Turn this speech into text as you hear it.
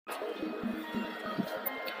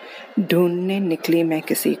ढूंढने निकली मैं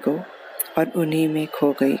किसी को और उन्हीं में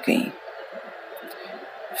खो गई कहीं।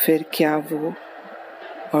 फिर क्या वो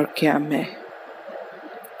और क्या मैं,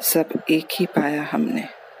 सब एक ही पाया हमने।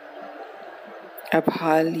 अब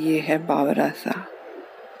हाल ये है बावरा सा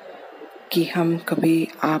कि हम कभी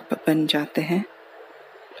आप बन जाते हैं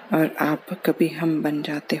और आप कभी हम बन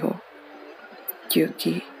जाते हो,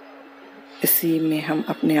 क्योंकि इसी में हम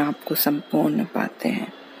अपने आप को संपूर्ण पाते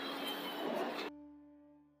हैं।